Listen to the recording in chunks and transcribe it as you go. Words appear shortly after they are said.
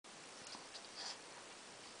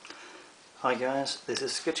Hi guys, this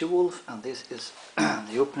is Sketchy Wolf and this is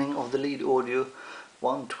the opening of the LeadAudio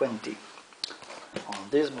 120. On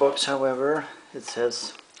this box, however, it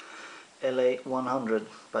says LA 100,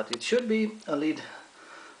 but it should be a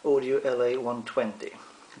LeadAudio LA 120.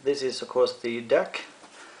 This is of course the DAC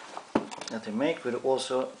that they make with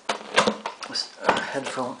also a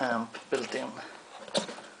headphone amp built in.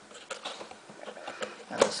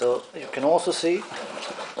 And so you can also see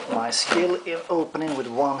my skill in opening with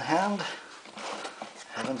one hand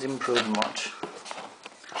haven't improved much.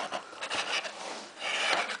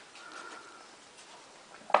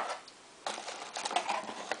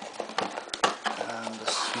 And a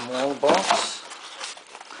small box,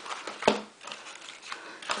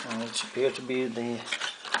 and it appears to be the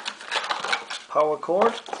power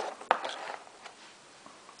cord,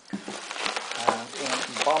 and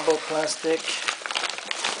in bubble plastic,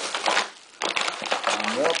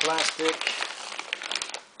 and more plastic.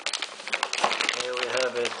 Here we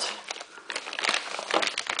have it.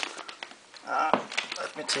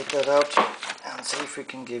 Let me take that out and see if we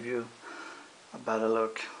can give you a better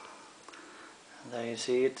look. And there you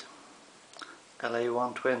see it, LA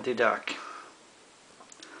 120 DAC.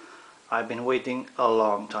 I've been waiting a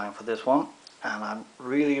long time for this one, and I'm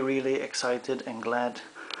really excited and glad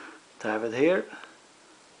to have it here.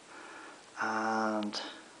 And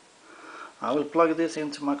I will plug this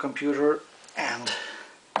into my computer and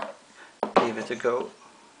give it a go.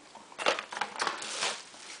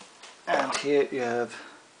 And here you have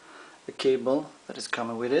the cable that is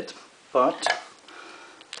coming with it, but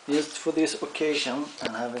just for this occasion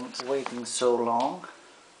and having waiting so long,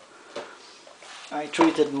 I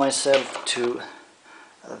treated myself to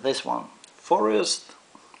this one, Forest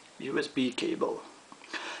USB cable.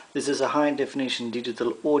 This is a high definition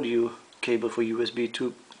digital audio cable for USB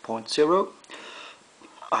 2.0.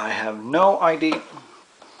 I have no idea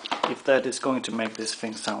if that is going to make this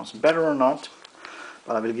thing sound better or not,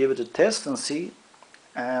 but I will give it a test and see.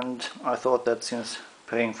 And I thought that since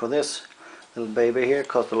paying for this little baby here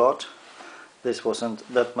cost a lot, this wasn't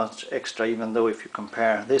that much extra, even though if you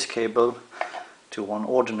compare this cable to one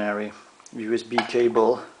ordinary USB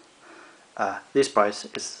cable, this price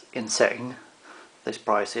is insane. This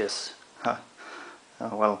price is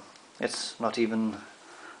well, it's not even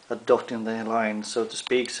a dot in the line, so to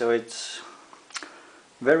speak. So it's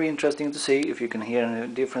very interesting to see if you can hear any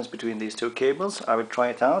difference between these two cables. I will try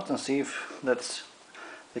it out and see if that's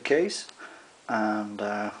the case. And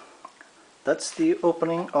that's the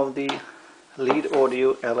opening of the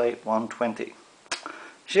LeadAudio LA 120.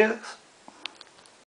 Cheers!